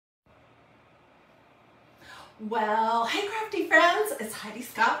Well, hey crafty friends, it's Hiedi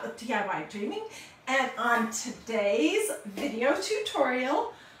Scott with DiyDreaming, and on today's video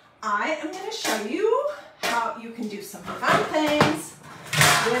tutorial, I am going to show you how you can do some fun things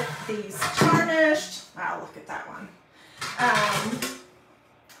with these tarnished, wow, look at that one,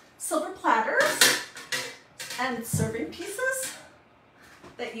 silver platters and serving pieces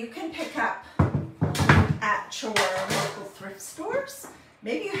that you can pick up at your local thrift stores.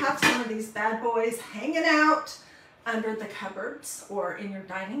 Maybe you have some of these bad boys hanging out under the cupboards or in your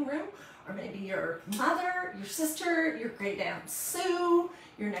dining room, or maybe your mother, your sister, your great aunt Sue,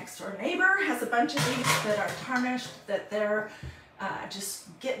 your next door neighbor has a bunch of these that are tarnished that they're just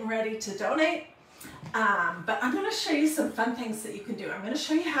getting ready to donate. But I'm going to show you some fun things that you can do. I'm going to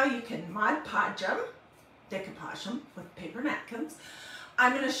show you how you can Mod Podge them, decoupage them with paper napkins.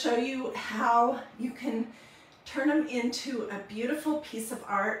 I'm going to show you how you can turn them into a beautiful piece of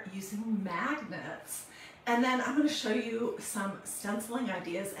art using magnets. And then I'm going to show you some stenciling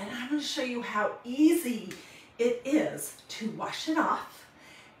ideas, and I'm going to show you how easy it is to wash it off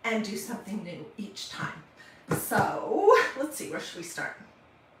and do something new each time. So let's see, where should we start?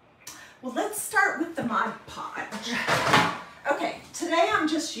 Well, let's start with the Mod Podge. Okay, today I'm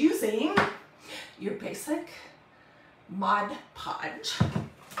just using your basic Mod Podge.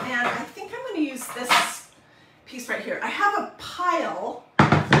 And I think I'm going to use this piece right here. I have a pile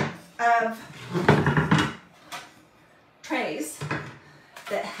of trays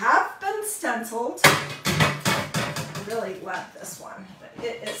that have been stenciled. I really love this one, but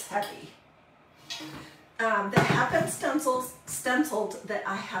it is heavy. That have been stenciled that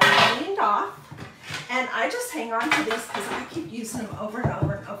I have cleaned off, and I just hang on to these because I keep using them over and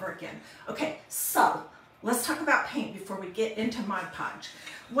over and over again. Okay, so let's talk about paint before we get into Mod Podge.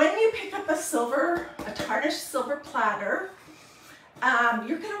 When you pick up a tarnished silver platter,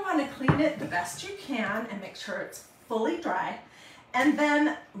 you're going to want to clean it the best you can and make sure it's fully dry. And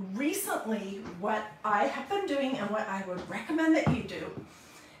then recently, what I have been doing and what I would recommend that you do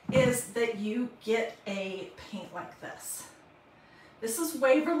is that you get a paint like this. This is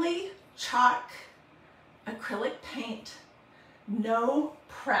Waverly Chalk acrylic paint, no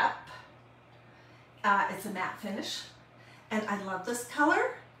prep. It's a matte finish, and I love this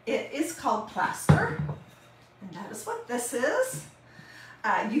color. It is called Plaster, and that is what this is.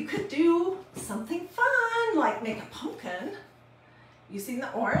 You could do something fun, like make a pumpkin using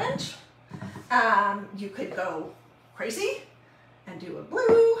the orange. You could go crazy and do a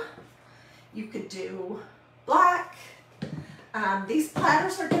blue. You could do black. These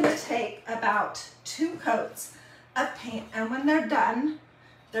platters are going to take about 2 coats of paint, and when they're done,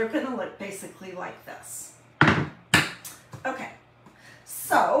 they're going to look basically like this. Okay,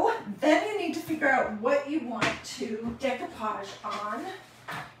 so then you need to figure out what you want to decoupage on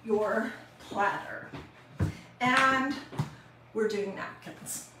your platter. And we're doing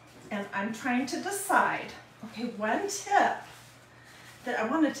napkins. And I'm trying to decide, okay, one tip that I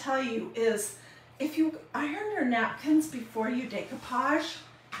want to tell you is if you iron your napkins before you decoupage,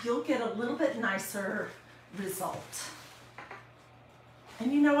 you'll get a little bit nicer result.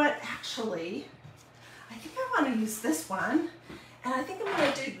 And you know what, actually, I think I want to use this one, and I think I'm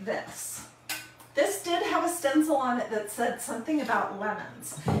going to do this. This did have a stencil on it that said something about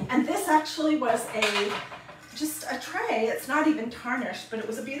lemons, and this actually was just a tray. It's not even tarnished, but it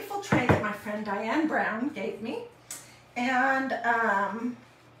was a beautiful tray that my friend Diane Brown gave me, and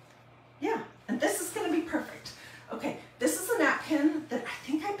yeah, and this is going to be perfect. Okay, this is a napkin that I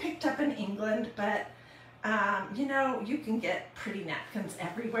think I picked up in England, but you know, you can get pretty napkins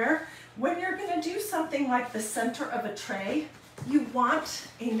everywhere. When you're going to do something like the center of a tray, you want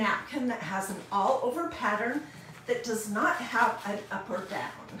a napkin that has an all-over pattern that does not have an up or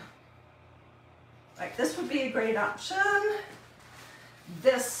down. Like this would be a great option.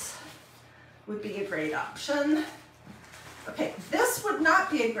 This would be a great option. Okay, this would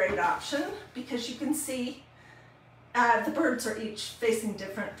not be a great option because you can see the birds are each facing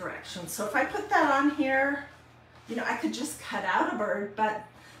different directions. So if I put that on here, you know, I could just cut out a bird, but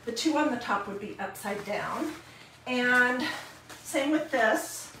the 2 on the top would be upside down. And same with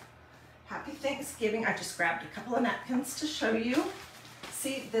this. Happy Thanksgiving. I just grabbed a couple of napkins to show you.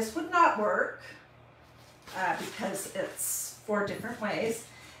 See, this would not work because it's 4 different ways.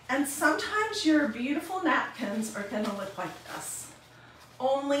 And sometimes your beautiful napkins are going to look like this.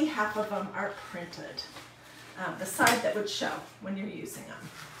 Only half of them are printed. The side that would show when you're using them.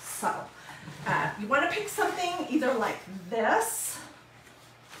 So you want to pick something either like this,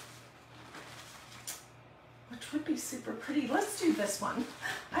 which would be super pretty. Let's do this one.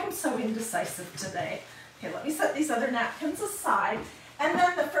 I'm so indecisive today. Okay, let me set these other napkins aside. And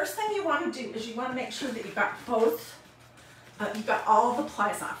then the first thing thing you want to do is you want to make sure that you got both, you got all the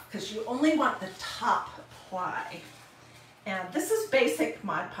plies off, because you only want the top ply. And this is basic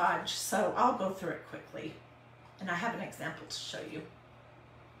Mod Podge, so I'll go through it quickly. And I have an example to show you.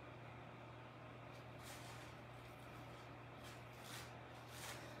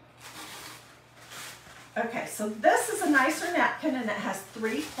 Okay, so this is a nicer napkin and it has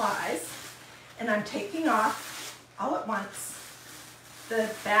 3 plies. And I'm taking off all at once the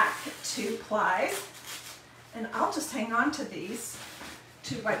back 2 plies. And I'll just hang on to these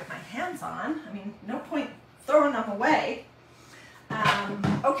to wipe my hands on. I mean, no point throwing them away.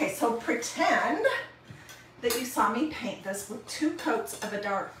 Okay, so pretend that you saw me paint this with 2 coats of a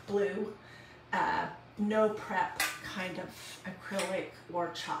dark blue, no prep kind of acrylic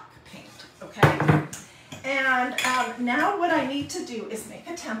or chalk paint, okay? And now what I need to do is make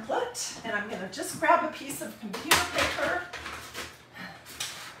a template, and I'm gonna just grab a piece of computer paper.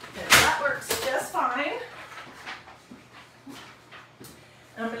 And that works just fine.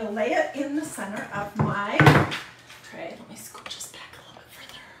 And I'm gonna lay it in the center of my tray. Let me scooch this back a little bit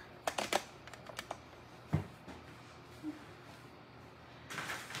further.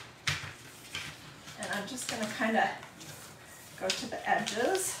 And I'm just gonna kind of go to the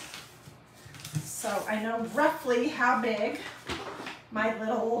edges. So I know roughly how big my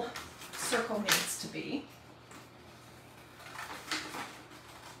little circle needs to be.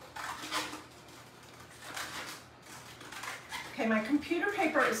 Okay, my computer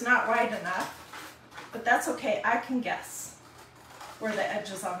paper is not wide enough, but that's okay. I can guess where the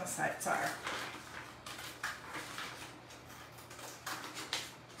edges on the sides are.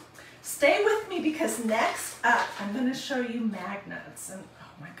 Stay with me, because next up I'm going to show you magnets, and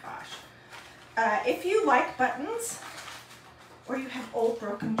oh my gosh. If you like buttons, or you have old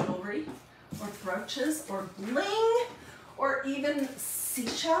broken jewelry, or brooches, or bling, or even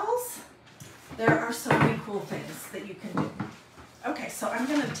seashells, there are so many cool things that you can do. Okay, so I'm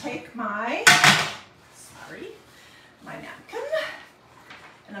going to take my napkin,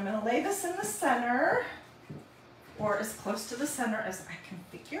 and I'm going to lay this in the center, or as close to the center as I can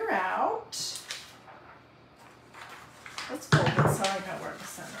figure out. Let's fold it so I know where the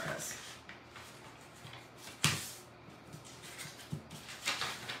center is.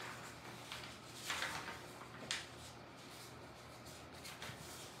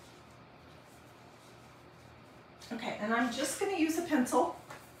 Okay, and I'm just going to use a pencil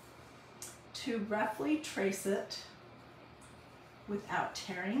to roughly trace it without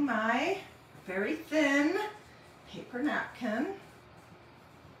tearing my very thin paper napkin.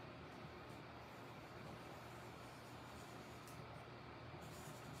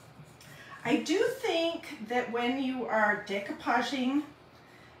 I do think that when you are decoupaging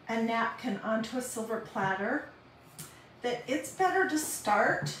a napkin onto a silver platter, that it's better to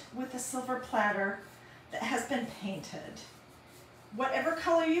start with a silver platter that has been painted. Whatever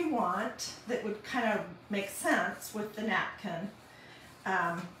color you want that would kind of make sense with the napkin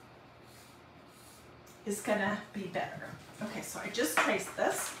is gonna be better. Okay, so I just traced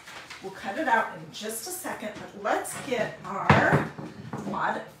this. We'll cut it out in just a second, but let's get our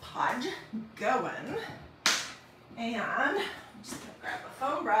Mod Podge going. And I'm just gonna grab a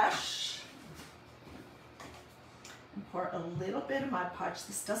foam brush and pour a little bit of Mod Podge.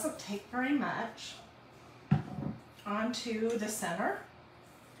 This doesn't take very much. Onto the center.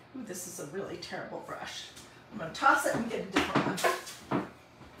 Ooh, this is a really terrible brush. I'm going to toss it and get a different one.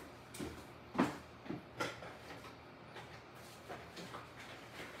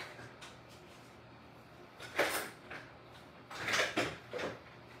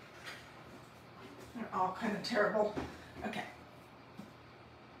 They're all kind of terrible. Okay.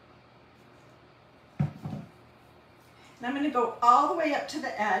 And I'm going to go all the way up to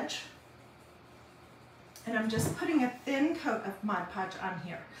the edge. And I'm just putting a thin coat of Mod Podge on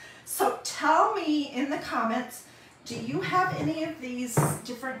here. So tell me in the comments, do you have any of these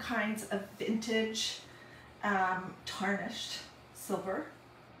different kinds of vintage tarnished silver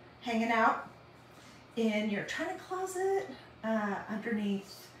hanging out in your china closet,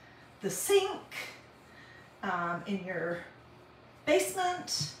 underneath the sink, in your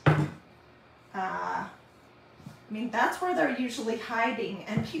basement? I mean, that's where they're usually hiding.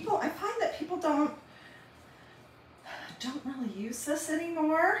 And people, I find that people don't really use this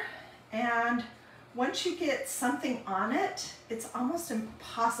anymore, and once you get something on it, it's almost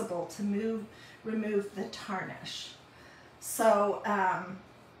impossible to remove the tarnish. So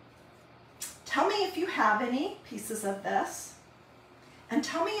tell me if you have any pieces of this, and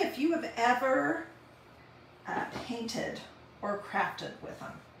tell me if you have ever painted or crafted with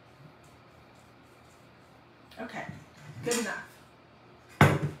them. Okay, good enough.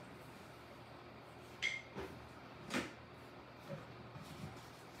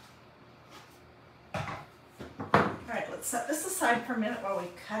 set this aside for a minute while we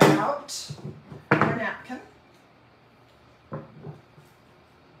cut out our napkin.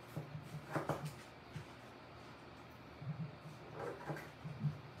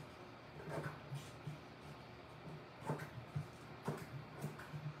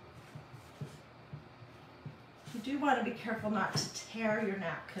 You do want to be careful not to tear your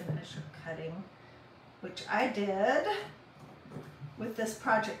napkin as you're cutting, which I did with this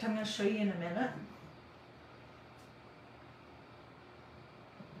project I'm going to show you in a minute.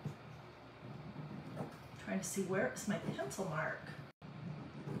 Trying to see where is my pencil mark.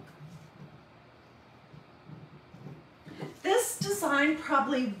 This design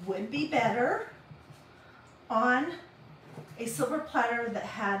probably would be better on a silver platter that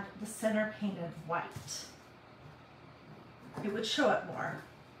had the center painted white. It would show up more.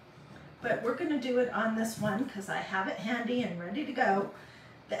 But we're going to do it on this one because I have it handy and ready to go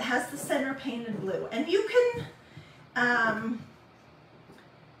that has the center painted blue. And you can,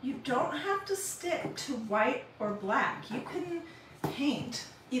 you don't have to stick to white or black. You can paint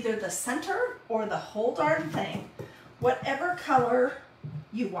either the center or the whole darn thing, whatever color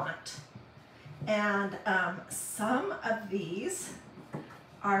you want. And some of these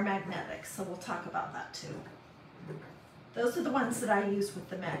are magnetic, so we'll talk about that too. Those are the ones that I use with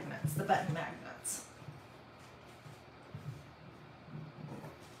the magnets, the button magnets.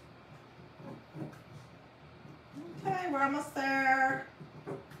 Okay, we're almost there.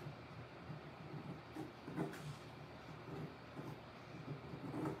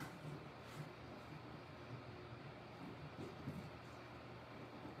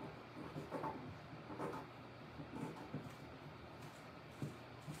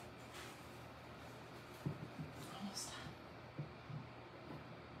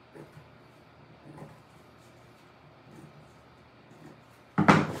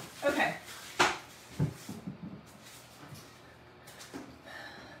 Okay.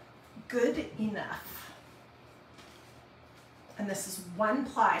 Good enough. And this is one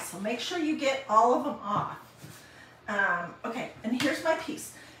ply, so make sure you get all of them off. Okay, and here's my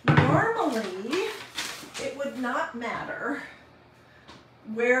piece. Normally, it would not matter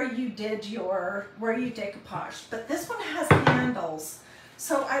where you did where you decoupaged, but this one has handles.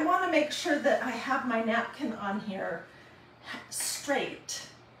 So I want to make sure that I have my napkin on here straight.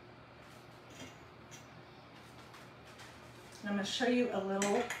 I'm going to show you a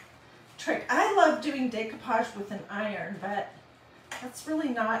little trick. I love doing decoupage with an iron, but that's really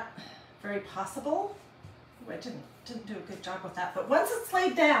not very possible. I didn't do a good job with that, but once it's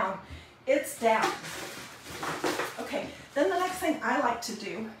laid down, it's down. Okay, then the next thing I like to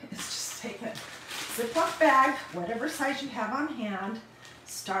do is just take a Ziploc bag, whatever size you have on hand,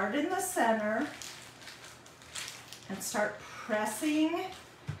 start in the center, and start pressing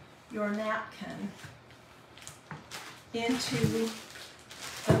your napkin into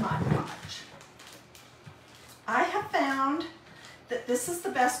the Mod Podge. I have found that this is the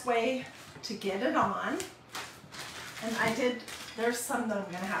best way to get it on, and there's some that I'm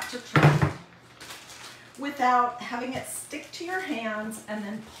going to have to trim without having it stick to your hands and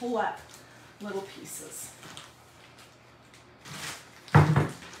then pull up little pieces.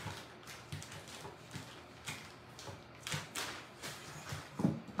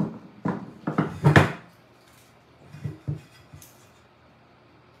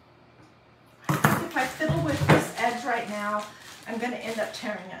 If I fiddle with this edge right now, I'm going to end up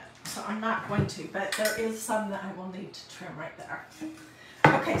tearing it, so I'm not going to, but there is some that I will need to trim right there.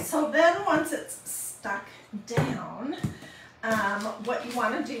 Okay, so then once it's stuck down, what you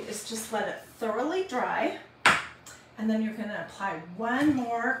want to do is just let it thoroughly dry, and then you're going to apply one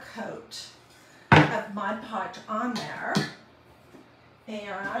more coat of Mod Podge on there.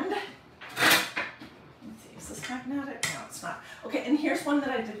 And let's see, is this magnetic? No, it's not. Okay, and here's one that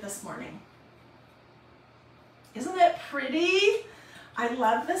I did this morning. Isn't it pretty? I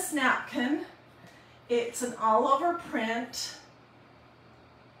love this napkin. It's an all over print.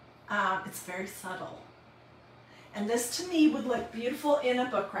 It's very subtle. And this to me would look beautiful in a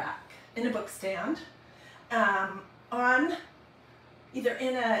book rack, in a book stand, on either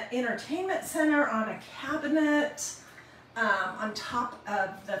in an entertainment center, on a cabinet, on top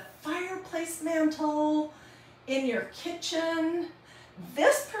of the fireplace mantle, in your kitchen.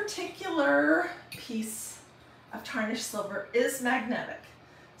 This particular piece of tarnished silver is magnetic.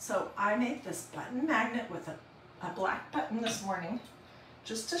 So I made this button magnet with a black button this morning,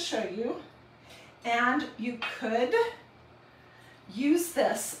 just to show you. And you could use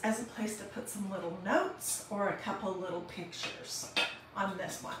this as a place to put some little notes or a couple little pictures on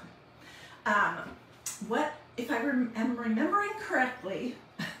this one. If I am remembering correctly,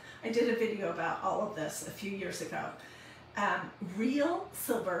 I did a video about all of this a few years ago. real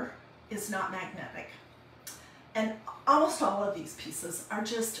silver is not magnetic. And almost all of these pieces are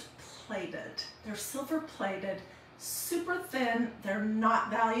just plated. They're silver plated, super thin. They're not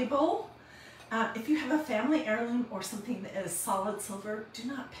valuable. If you have a family heirloom or something that is solid silver, do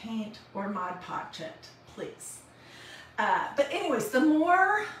not paint or Mod Podge it, please. But anyways, the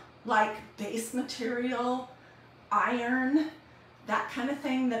more like base material, iron, that kind of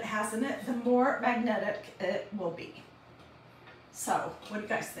thing that has in it, the more magnetic it will be. So, what do you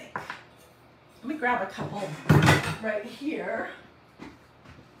guys think? Let me grab a couple right here,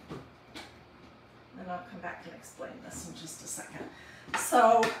 and I'll come back and explain this in just a second.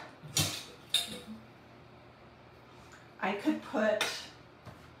 So, I could put,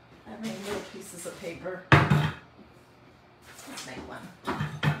 I made little pieces of paper. Let's make one.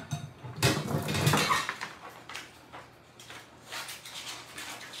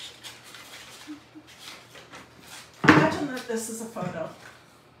 Imagine that this is a photo.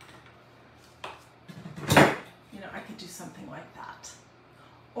 I could do something like that.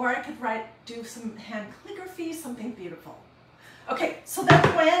 Or I could do some hand calligraphy, something beautiful. Okay, so then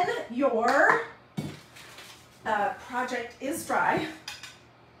when your project is dry,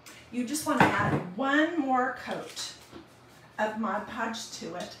 you just want to add one more coat of Mod Podge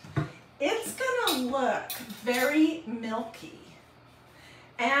to it. It's gonna look very milky.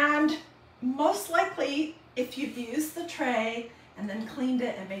 And most likely, if you've used the tray and then cleaned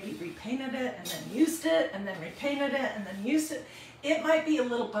it and maybe repainted it and then used it and then repainted it and then used it, it might be a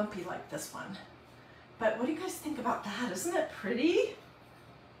little bumpy like this one. But what do you guys think about that? Isn't it pretty?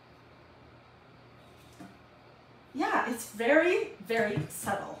 Yeah, it's very, very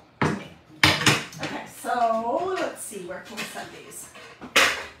subtle to me. Okay, so let's see, where can we set these?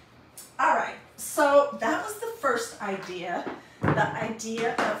 All right, so that was the first idea, the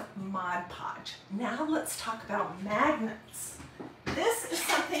idea of Mod Podge. Now let's talk about magnets. This is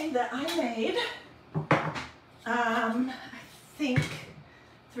something that I made, I think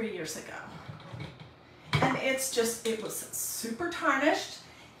 3 years ago. And it's just, it was super tarnished.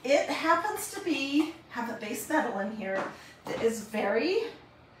 It happens to have a base metal in here that is very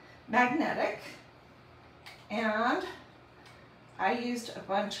magnetic. And I used a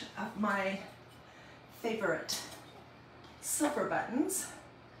bunch of my favorite silver buttons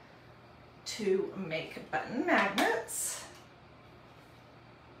to make button magnets.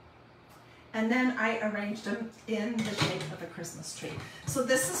 And then I arranged them in the shape of a Christmas tree. So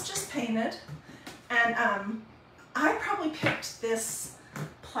this is just painted. And I probably picked this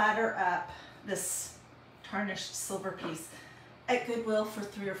platter up, this tarnished silver piece, at Goodwill for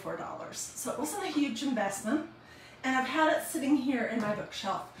 $3 or $4. So it wasn't a huge investment. And I've had it sitting here in my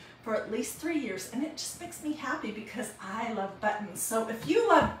bookshelf for at least 3 years. And it just makes me happy because I love buttons. So if you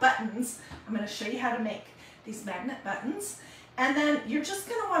love buttons, I'm going to show you how to make these magnet buttons. And then you're just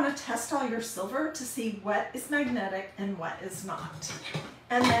going to want to test all your silver to see what is magnetic and what is not.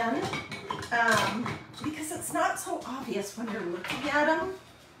 And then, because it's not so obvious when you're looking at them,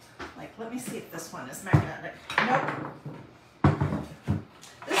 like let me see if this one is magnetic. Nope.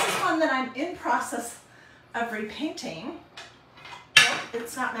 This is one that I'm in process of repainting. Nope,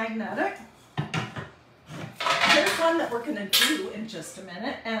 it's not magnetic. Here's one that we're going to do in just a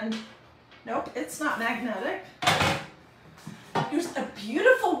minute, and nope, it's not magnetic. Here's a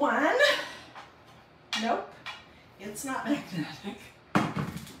beautiful one. Nope, it's not magnetic.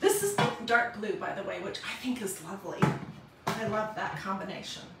 This is dark blue, by the way, which I think is lovely. I love that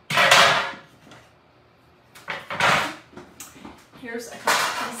combination. Here's a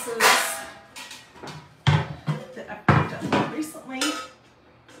couple pieces that I've done recently. Is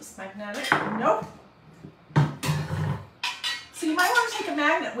this magnetic? Nope. So you might want to take a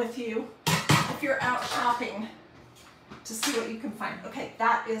magnet with you if you're out shopping to see what you can find. Okay,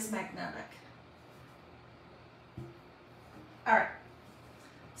 that is magnetic. All right,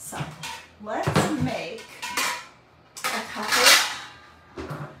 so let's make a couple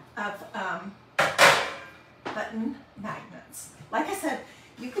of button magnets. Like I said,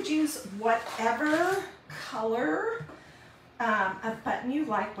 you could use whatever color of button you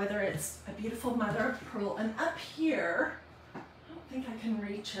like, whether it's a beautiful mother of pearl. And up here, I don't think I can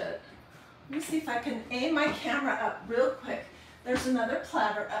reach it. Let me see if I can aim my camera up real quick. There's another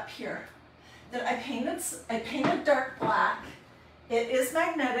platter up here that I painted dark black. It is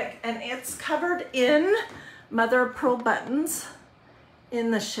magnetic and it's covered in mother of pearl buttons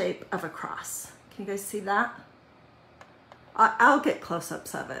in the shape of a cross. Can you guys see that? I'll get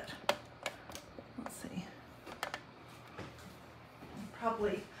close-ups of it. Let's see. I'm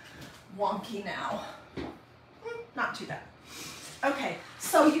probably wonky now. Not too bad. Okay,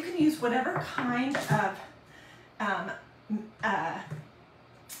 so you can use whatever kind of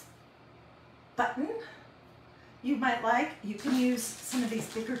button you might like. You can use some of these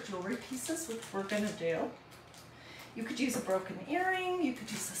bigger jewelry pieces, which we're going to do. You could use a broken earring, you could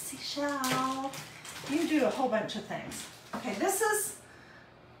use a seashell, you can do a whole bunch of things. Okay, this is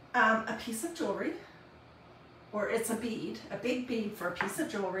a piece of jewelry, or it's a bead, a big bead for a piece of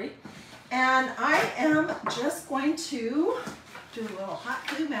jewelry. And I am just going to do a little hot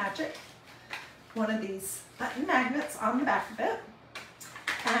glue magic, one of these button magnets on the back of it,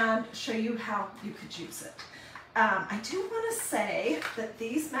 and show you how you could use it. I do want to say that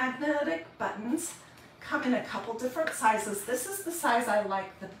these magnetic buttons come in a couple different sizes. This is the size I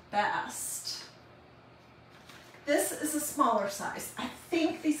like the best. This is a smaller size. I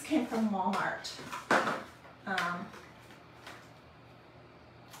think these came from Walmart.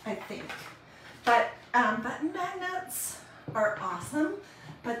 I think. But button magnets are awesome,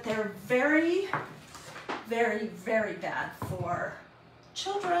 but they're very, very, very bad for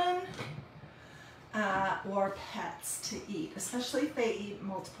children or pets to eat, especially if they eat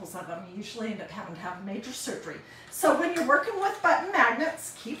multiples of them. You usually end up having to have major surgery. So when you're working with button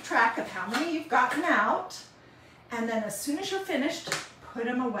magnets, keep track of how many you've gotten out, and then as soon as you're finished, put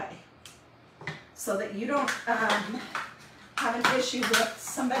them away so that you don't have an issue with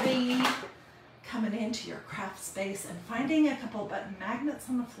somebody coming into your craft space and finding a couple button magnets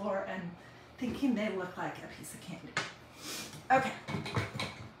on the floor and thinking they look like a piece of candy. Okay.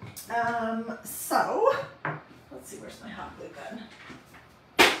 So, let's see, where's my hot glue gun?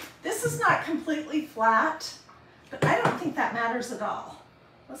 This is not completely flat, but I don't think that matters at all.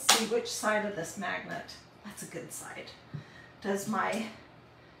 Let's see which side of this magnet, that's a good side, does my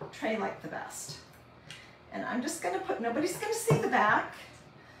tray like the best. And I'm just gonna put, nobody's gonna see the back,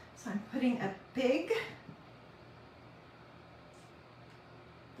 so I'm putting a big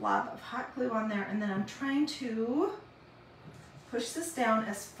blob of hot glue on there, and then I'm trying to push this down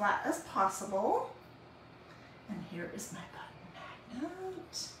as flat as possible. And here is my button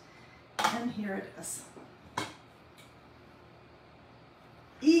magnet. And here it is.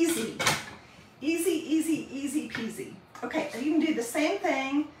 Easy. Easy, easy, easy peasy. Okay, you can do the same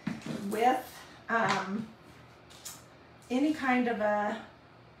thing with any kind of a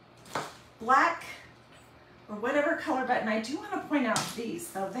black or whatever color button. I do want to point out these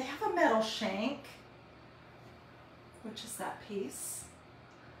though. They have a metal shank, which is that piece.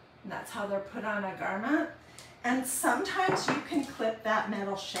 And that's how they're put on a garment. And sometimes you can clip that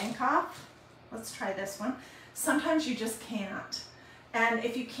metal shank off. Let's try this one. Sometimes you just can't. And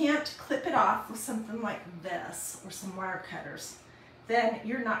if you can't clip it off with something like this or some wire cutters, then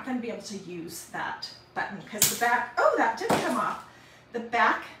you're not going to be able to use that button because the back, oh, that did come off. The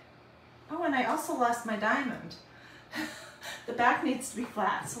back, oh, and I also lost my diamond. The back needs to be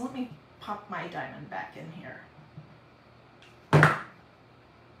flat, so let me pop my diamond back in here.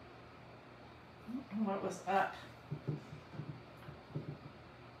 What was up?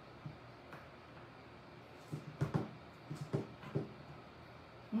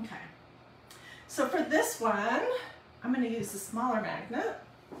 Okay, so for this one, I'm going to use a smaller magnet.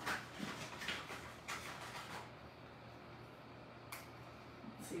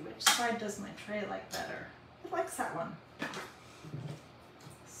 Let's see, which side does my tray like better? It likes that one.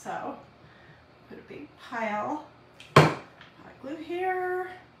 So, put a big pile of hot glue here.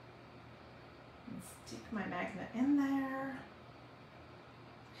 And stick my magnet in there.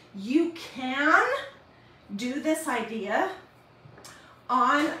 You can do this idea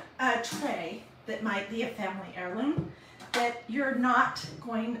on a tray that might be a family heirloom that you're not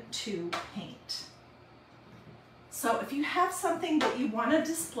going to paint. So if you have something that you want to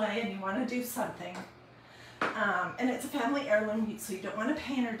display and you want to do something, and it's a family heirloom, so you don't want to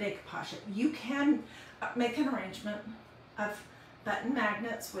paint or decoupage it, you can make an arrangement of button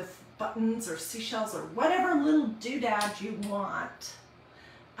magnets with buttons or seashells or whatever little doodad you want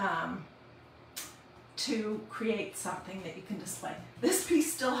to create something that you can display. This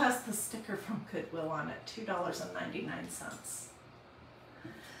piece still has the sticker from Goodwill on it, $2.99.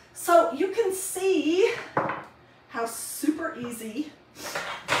 So you can see how super easy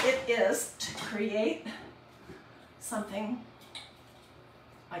it is to create something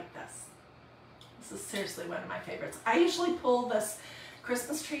like this. This is seriously one of my favorites. I usually pull this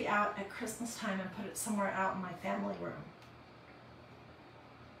Christmas tree out at Christmas time and put it somewhere out in my family room.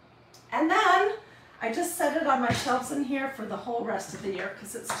 And then I just set it on my shelves in here for the whole rest of the year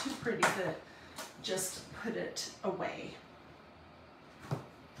because it's too pretty to just put it away.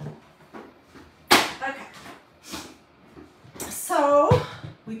 Okay. So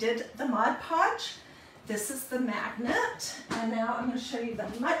we did the Mod Podge. This is the magnet. And now I'm going to show you the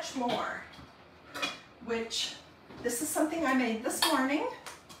much more, which This is something I made this morning.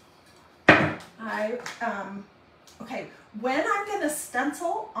 Okay, when I'm gonna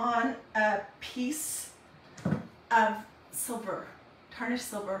stencil on a piece of silver, tarnished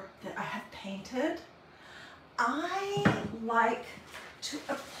silver that I have painted, I like to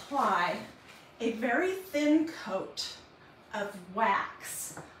apply a very thin coat of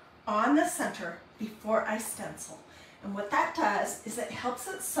wax on the center before I stencil. And what that does is it helps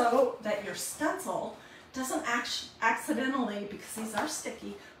it so that your stencil doesn't accidentally, because these are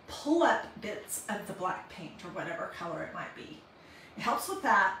sticky, pull up bits of the black paint or whatever color it might be. It helps with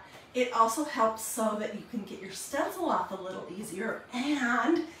that. It also helps so that you can get your stencil off a little easier,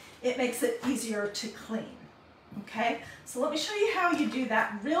 and it makes it easier to clean. Okay, so let me show you how you do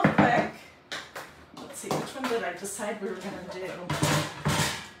that real quick. Let's see, which one did I decide we were going to do?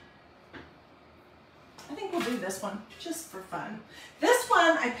 I think we'll do this one just for fun. This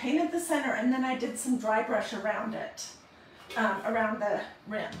one I painted the center and then I did some dry brush around it, around the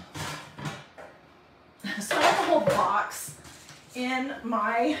rim. So I have a whole box in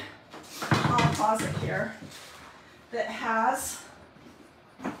my closet here that has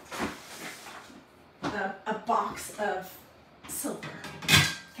a box of silver.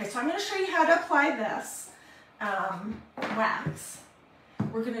 Okay, so I'm going to show you how to apply this wax.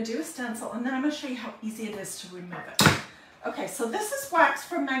 We're going to do a stencil, and then I'm going to show you how easy it is to remove it. Okay, so this is wax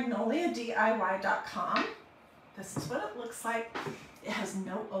from MagnoliaDIY.com. This is what it looks like. It has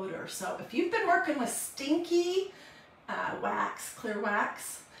no odor. So if you've been working with stinky wax, clear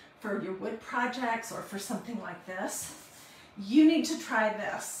wax, for your wood projects or for something like this, you need to try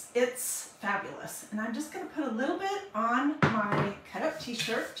this. It's fabulous. And I'm just going to put a little bit on my cut up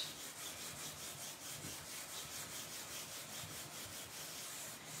t-shirt.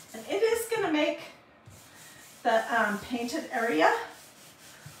 And it is going to make the painted area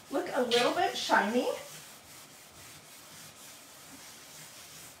look a little bit shiny.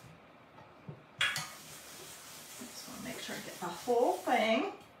 Just want to make sure I get the whole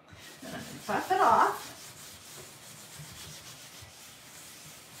thing. Then I can buff it off.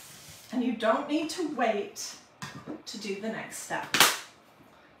 And you don't need to wait to do the next step.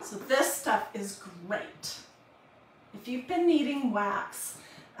 So this stuff is great. If you've been needing wax,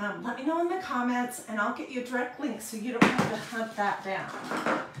 let me know in the comments and I'll get you a direct link so you don't have to hunt that down.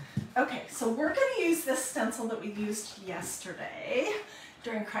 Okay, so we're going to use this stencil that we used yesterday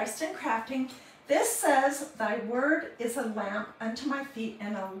during Christ in Crafting. This says, "Thy word is a lamp unto my feet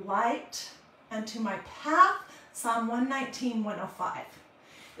and a light unto my path." Psalm 119, 105.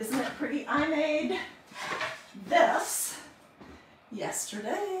 Isn't it pretty? I made this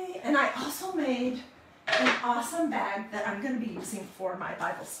yesterday, and I also made an awesome bag that I'm going to be using for my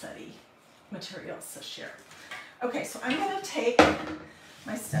Bible study materials this year. Okay, so I'm going to take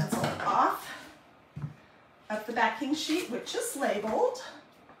my stencil off of the backing sheet, which is labeled,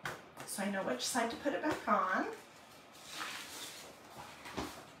 so I know which side to put it back on.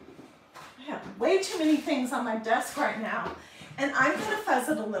 I have way too many things on my desk right now, and I'm going to fuzz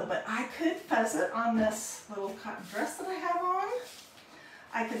it a little bit. I could fuzz it on this little cotton dress that I have on.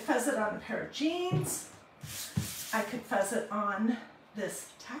 I could fuzz it on a pair of jeans. I could fuzz it on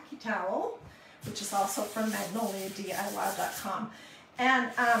this tacky towel, which is also from MagnoliaDIY.com.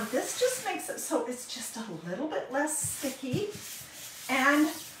 And this just makes it so it's just a little bit less sticky, and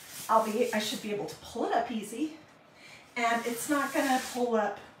I should be able to pull it up easy, and it's not going to pull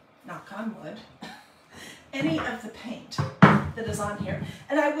up, knock on wood, any of the paint that is on here.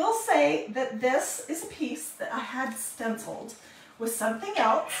 And I will say that this is a piece that I had stenciled with something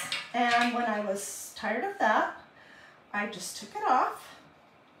else, and when I was tired of that, I just took it off,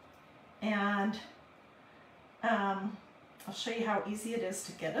 and I'll show you how easy it is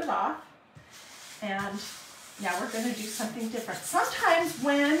to get it off. And yeah, we're going to do something different. Sometimes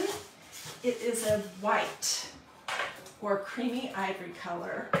when it is a white or creamy ivory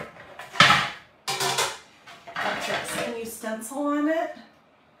color like this, and you stencil on it,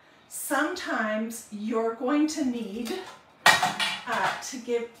 sometimes you're going to need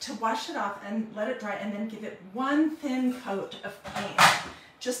to wash it off and let it dry, and then give it one thin coat of paint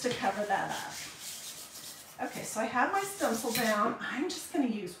just to cover that up. Okay, so I have my stencil down. I'm just going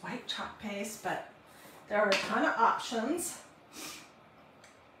to use white chalk paste, but there are a ton of options.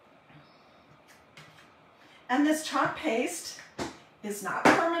 And this chalk paste is not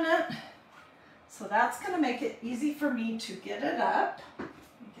permanent, so that's going to make it easy for me to get it up.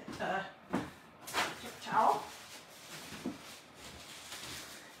 Get the towel.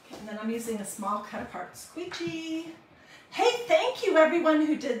 And then I'm using a small cut apart squeegee. Hey, thank you everyone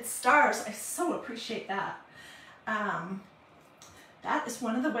who did stars. I so appreciate that. That is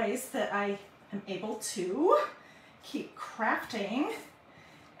one of the ways that I am able to keep crafting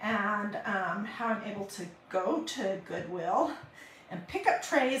and how I'm able to go to Goodwill and pick up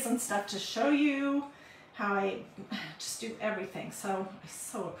trays and stuff to show you how I just do everything. So I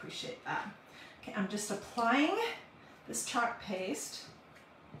so appreciate that. Okay, I'm just applying this chalk paste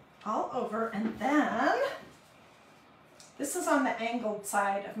all over, and then this is on the angled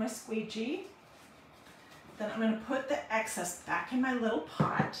side of my squeegee. Then I'm going to put the excess back in my little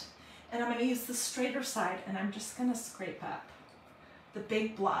pot, and I'm going to use the straighter side, and I'm just going to scrape up the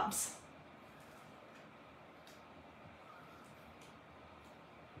big blobs.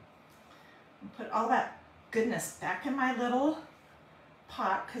 And put all that goodness back in my little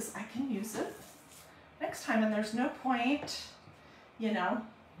pot because I can use it next time, and there's no point, you know,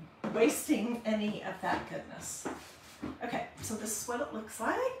 wasting any of that goodness. Okay, so this is what it looks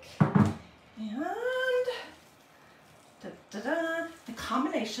like, and the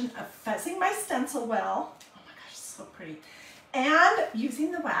combination of fuzzing my stencil well, oh my gosh, so pretty, and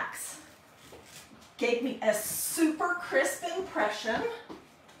using the wax gave me a super crisp impression.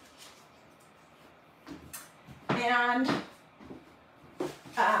 And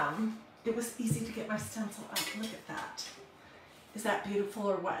it was easy to get my stencil up. Look at that. Is that beautiful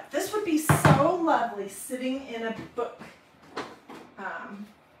or what? This would be so lovely sitting in a book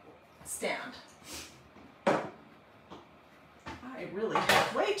stand. I really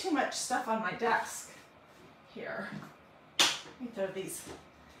have way too much stuff on my desk here. Let me throw these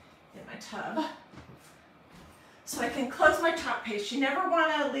in my tub. So I can close my chalk paste. You never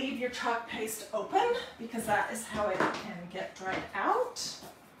want to leave your chalk paste open because that is how it can get dried out.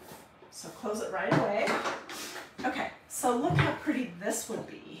 So close it right away. Okay, so look how pretty this would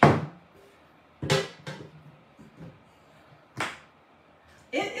be.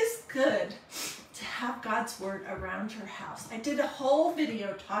 It is good to have God's Word around your house. I did a whole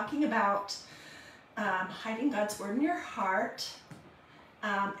video talking about hiding God's Word in your heart.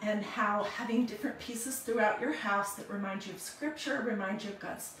 And how having different pieces throughout your house that remind you of Scripture, remind you of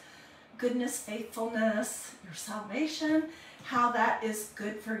God's goodness, faithfulness, your salvation, how that is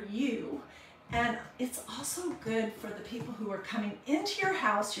good for you. And it's also good for the people who are coming into your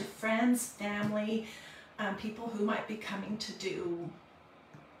house, your friends, family, people who might be coming to do,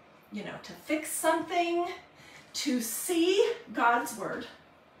 you know, to fix something, to see God's Word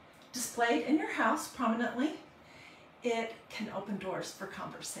displayed in your house prominently. It can open doors for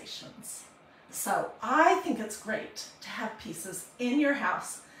conversations. So I think it's great to have pieces in your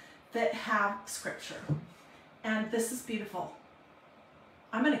house that have Scripture. And this is beautiful.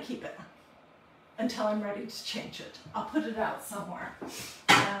 I'm going to keep it until I'm ready to change it. I'll put it out somewhere.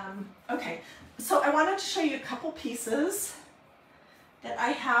 Okay, so I wanted to show you a couple pieces that I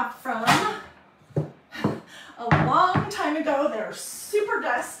have from a long time ago. They're super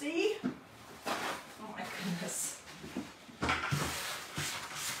dusty. Oh my goodness.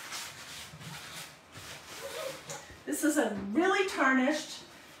 This is a really tarnished,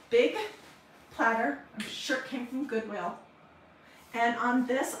 big platter. I'm sure it came from Goodwill. And on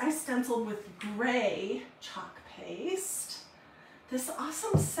this, I stenciled with gray chalk paste this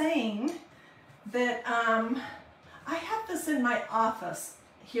awesome saying that I have this in my office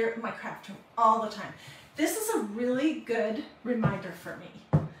here in my craft room all the time. This is a really good reminder for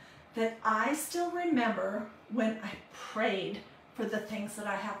me that I still remember when I prayed for the things that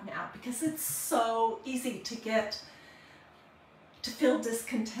I have now, because it's so easy to feel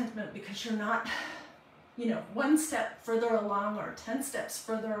discontentment because you're not, you know, one step further along or 10 steps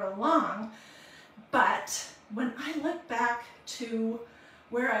further along. But when I look back to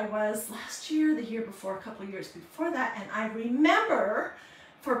where I was last year, the year before, a couple of years before that, and I remember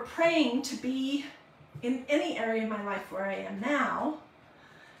for praying to be in any area of my life where I am now,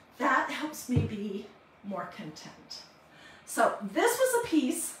 that helps me be more content. So this was a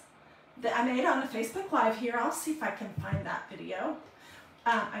piece that I made on a Facebook Live here. I'll see if I can find that video.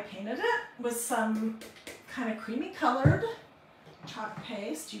 I painted it with some kind of creamy colored chalk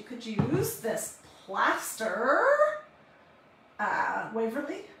paste. You could use this plaster,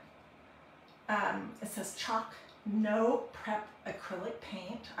 Waverly. It says chalk, no prep acrylic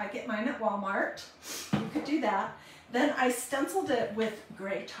paint. I get mine at Walmart. You could do that. Then I stenciled it with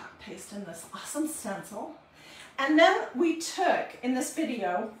gray chalk paste in this awesome stencil. And then we took, in this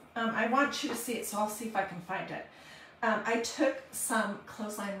video, I want you to see it, so I'll see if I can find it. I took some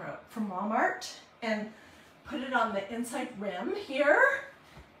clothesline rope from Walmart and put it on the inside rim here,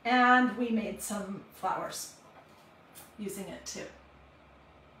 and we made some flowers using it too.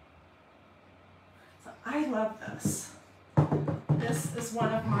 So I love this. This is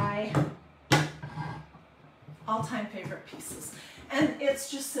one of my all-time favorite pieces. And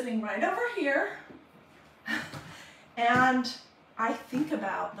it's just sitting right over here. And I think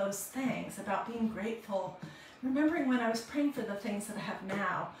about those things, about being grateful, remembering when I was praying for the things that I have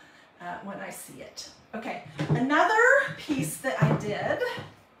now when I see it. Okay, another piece that I did,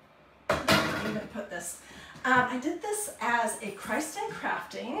 I'm going to put this, I did this as a Christ in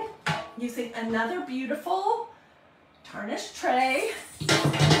Crafting using another beautiful tarnished tray. It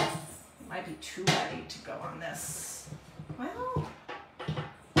might be too heavy to go on this. Well,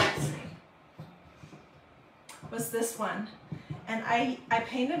 let's see. Was this one. And I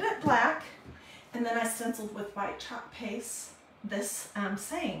painted it black, and then I stenciled with white chalk paste this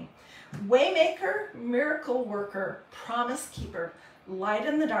saying, Waymaker, miracle worker, promise keeper, light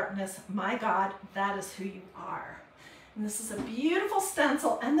in the darkness, my God, that is who you are. And this is a beautiful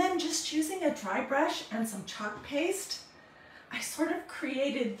stencil. And then just using a dry brush and some chalk paste, I sort of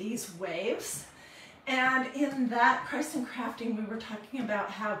created these waves. And in that Christ in Crafting, we were talking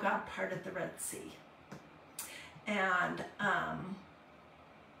about how God parted the Red Sea. And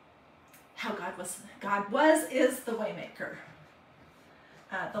how God is the waymaker,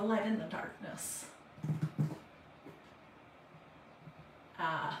 the light in the darkness.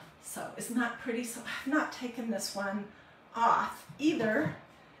 So isn't that pretty? So I've not taken this one off either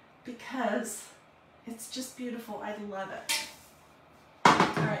because it's just beautiful. I love it.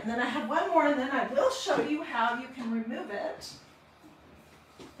 All right, and then I have one more, and then I will show you how you can remove it.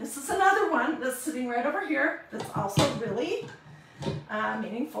 This is another one that's sitting right over here that's also really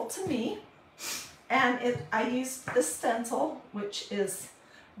meaningful to me. And I used this stencil, which is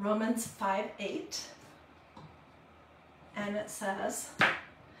Romans 5:8. And it says,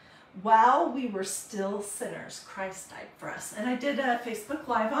 while we were still sinners, Christ died for us. And I did a Facebook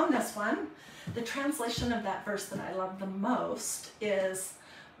Live on this one. The translation of that verse that I love the most is,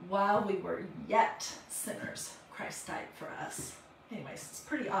 while we were yet sinners, Christ died for us. Anyways, it's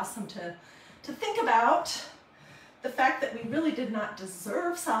pretty awesome to think about the fact that we really did not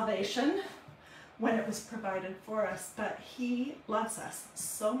deserve salvation when it was provided for us, but he loves us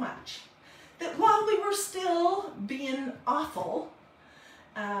so much that while we were still being awful,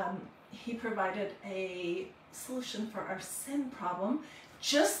 he provided a solution for our sin problem,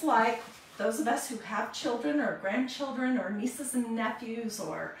 just like those of us who have children or grandchildren or nieces and nephews,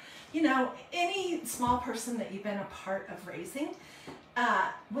 or, you know, any small person that you've been a part of raising,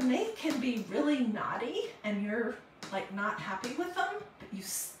 when they can be really naughty and you're like not happy with them, but you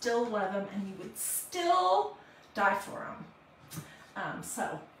still love them and you would still die for them.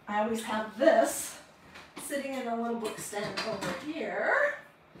 So I always have this sitting in a little book stand over here,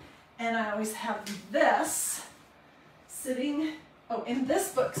 and I always have this sitting, in this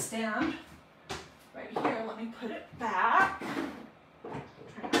book stand right here. Let me put it back.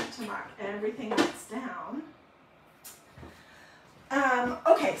 Try not to knock everything else down.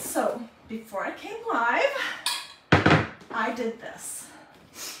 Okay, so before I came live, I did this.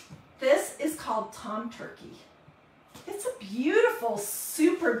 This is called Tom Turkey. It's a beautiful,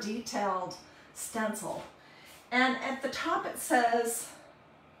 super detailed stencil. And at the top it says,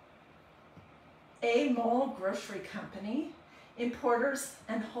 A Mole Grocery Company, importers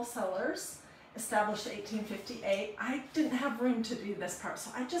and wholesalers, established 1858. I didn't have room to do this part,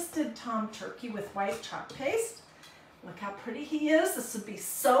 so I just did Tom Turkey with white chalk paste. Look how pretty he is. This would be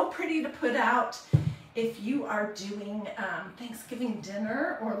so pretty to put out if you are doing Thanksgiving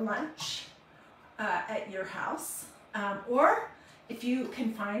dinner or lunch at your house. Or if you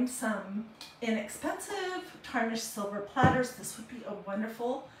can find some inexpensive tarnished silver platters, this would be a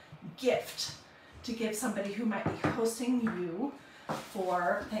wonderful gift to give somebody who might be hosting you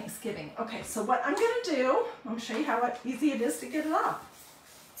for Thanksgiving. Okay, so what I'm going to do, I'm going to show you how easy it is to get it off.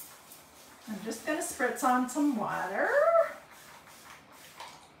 I'm just going to spritz on some water,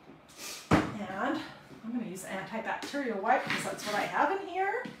 and I'm going to use antibacterial wipe because that's what I have in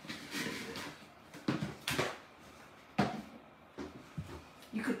here.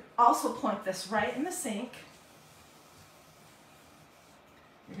 You could also plunk this right in the sink.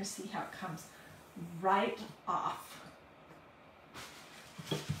 You're going to see how it comes right off.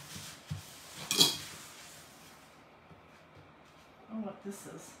 Oh, what this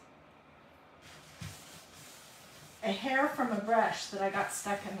is. A hair from a brush that I got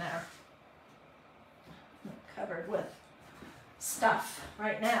stuck in there. I'm covered with stuff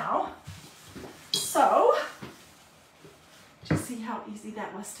right now. So, do you see how easy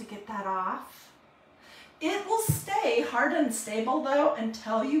that was to get that off? It will stay hard and stable though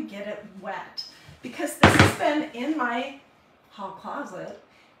until you get it wet, because this has been in my hall closet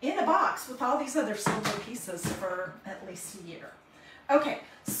in a box with all these other silver pieces for at least a year. Okay,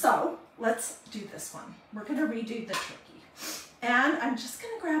 so let's do this one. We're going to redo the turkey. And I'm just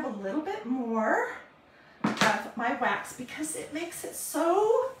going to grab a little bit more of love my wax because it makes it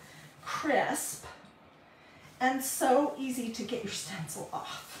so crisp and so easy to get your stencil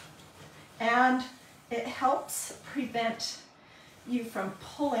off. And it helps prevent you from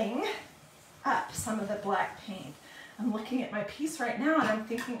pulling up some of the black paint. I'm looking at my piece right now and I'm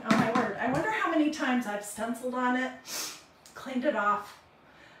thinking, oh my word, I wonder how many times I've stenciled on it, cleaned it off,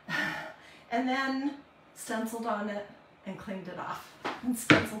 and then stenciled on it and cleaned it off, and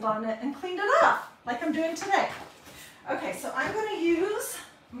stenciled on it and cleaned it off, like I'm doing today. Okay, so I'm going to use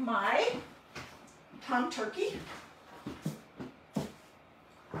my Tom Turkey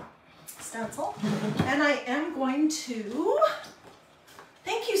stencil, and I am going to,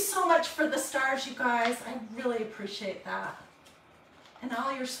 thank you so much for the stars, you guys. I really appreciate that, and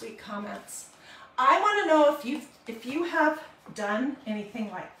all your sweet comments. I want to know if you have done anything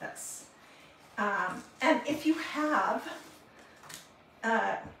like this, and if you have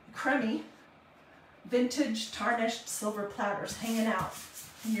crummy vintage tarnished silver platters hanging out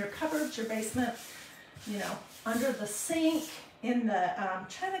in your cupboards, your basement, you know, under the sink, in the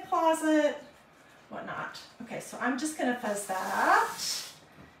china closet, whatnot. Okay, so I'm just gonna fuzz that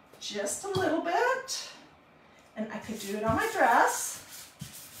just a little bit, and I could do it on my dress,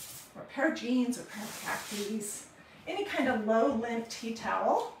 or a pair of jeans, or a pair of khakis, any kind of low lint tea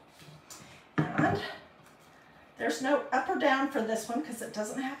towel. And there's no up or down for this one because it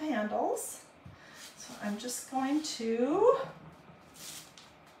doesn't have handles. So I'm just going to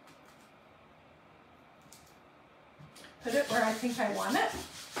put it where I think I want it.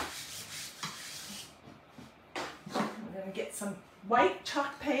 I'm going to get some white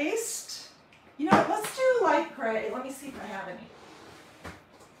chalk paste. You know what, let's do light gray. Let me see if I have any.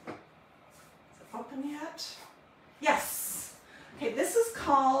 Is it open yet? Yes. Okay, this is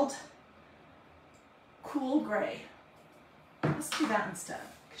called cool gray. Let's do that instead,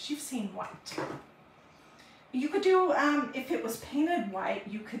 because you've seen white. You could do, if it was painted white,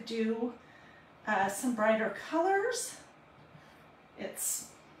 you could do some brighter colors. It's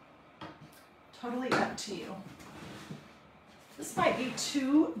totally up to you. This might be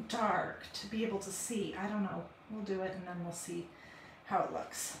too dark to be able to see. I don't know. We'll do it and then we'll see how it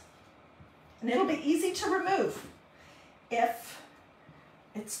looks. And it'll be easy to remove if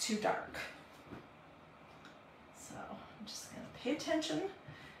it's too dark. So I'm just going to pay attention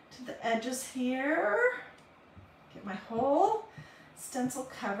to the edges here. Get my whole stencil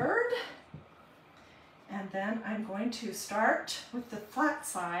covered. And then I'm going to start with the flat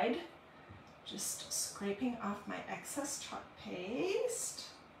side, just scraping off my excess chalk paste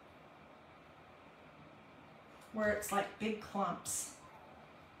where it's like big clumps.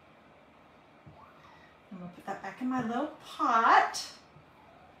 I'm going to put that back in my little pot.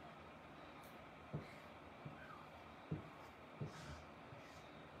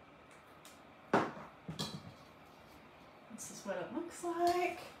 This is what it looks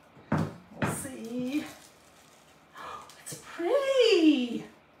like. We'll see. Oh, it's pretty.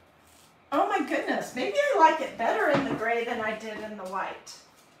 Oh my goodness. Maybe I like it better in the gray than I did in the white.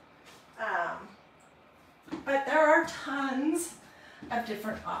 But there are tons of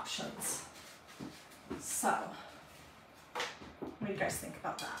different options. So, what do you guys think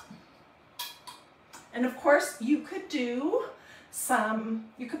about that? And of course, you could do some,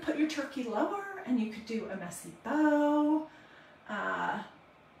 you could put your turkey lower and you could do a messy bow.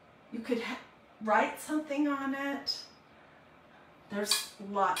 You could write something on it. There's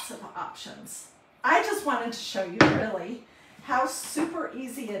lots of options. I just wanted to show you really how super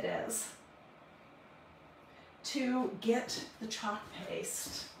easy it is to get the chalk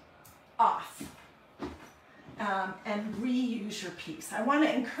paste off and reuse your piece. I want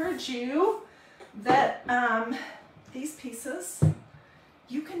to encourage you that these pieces,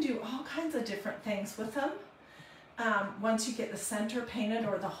 you can do all kinds of different things with them. Once you get the center painted,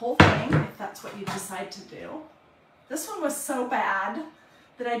 or the whole thing, if that's what you decide to do. This one was so bad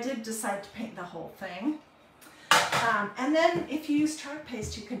that I did decide to paint the whole thing. And then if you use chalk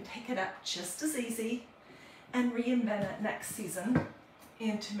paste, you can take it up just as easy and reinvent it next season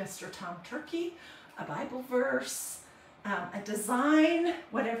into Mr. Tom Turkey, a Bible verse, a design,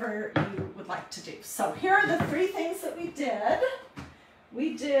 whatever you would like to do. So here are the 3 things that we did.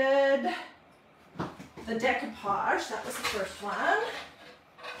 We did the decoupage, that was the first one.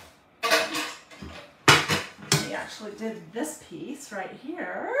 We actually did this piece right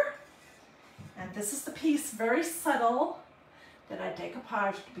here. And this is the piece, very subtle, that I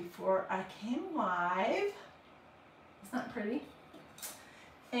decoupaged before I came live. Isn't that pretty?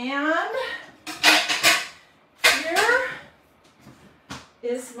 And here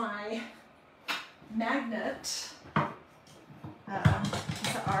is my magnet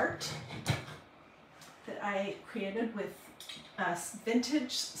piece of art. that I created with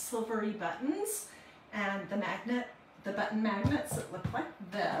vintage silvery buttons and the button magnets that look like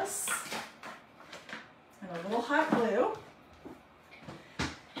this, and a little hot glue.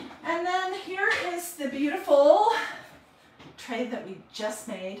 And then here is the beautiful tray that we just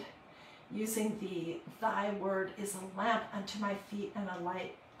made using the "Thy word is a lamp unto my feet and a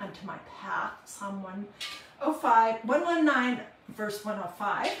light unto my path," Psalm 119, verse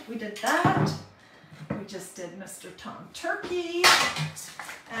 105. We did that. We just did Mr. Tom Turkey.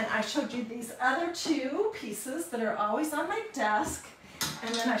 And I showed you these other two pieces that are always on my desk.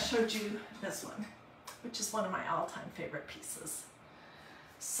 And then I showed you this one, which is one of my all-time favorite pieces.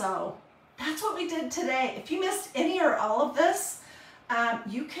 So that's what we did today. If you missed any or all of this,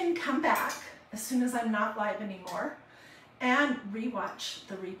 you can come back as soon as I'm not live anymore and rewatch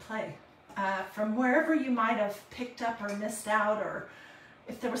the replay from wherever you might have picked up or missed out, or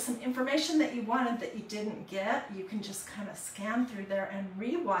if there was some information that you wanted that you didn't get, you can just kind of scan through there and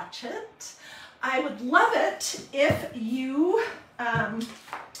rewatch it. I would love it if you,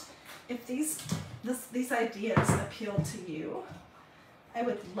 if these ideas appeal to you. I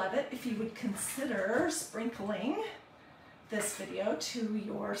would love it if you would consider sprinkling this video to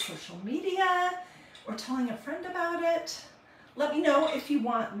your social media or telling a friend about it. Let me know if you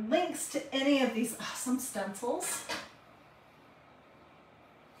want links to any of these awesome stencils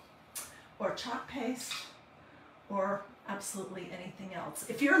or chalk paste or absolutely anything else.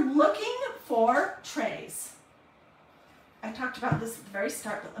 If you're looking for trays, I talked about this at the very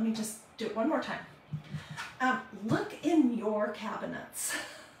start, but let me just do it one more time. Look in your cabinets.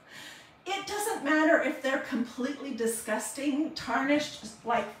 It doesn't matter if they're completely disgusting, tarnished,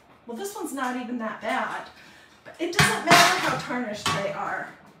 like, well, this one's not even that bad. But it doesn't matter how tarnished they are.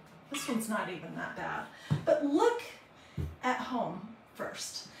 This one's not even that bad. But look at home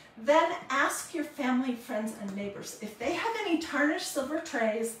first. Then ask your family, friends, and neighbors if they have any tarnished silver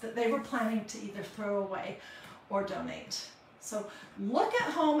trays that they were planning to either throw away or donate. So look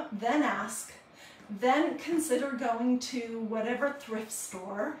at home, then ask. Then consider going to whatever thrift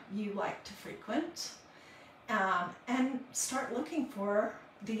store you like to frequent, and start looking for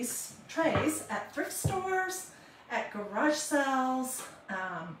these trays at thrift stores, at garage sales,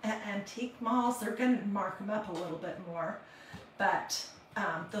 at antique malls. They're going to mark them up a little bit more, but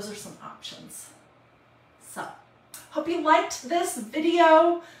those are some options. So, hope you liked this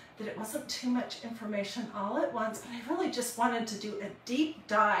video, that it wasn't too much information all at once, but I really just wanted to do a deep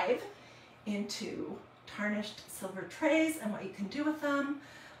dive into tarnished silver trays and what you can do with them.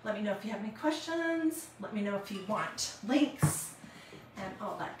 Let me know if you have any questions. Let me know if you want links and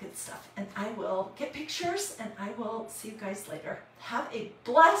all that good stuff. And I will get pictures and I will see you guys later. Have a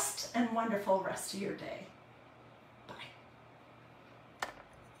blessed and wonderful rest of your day.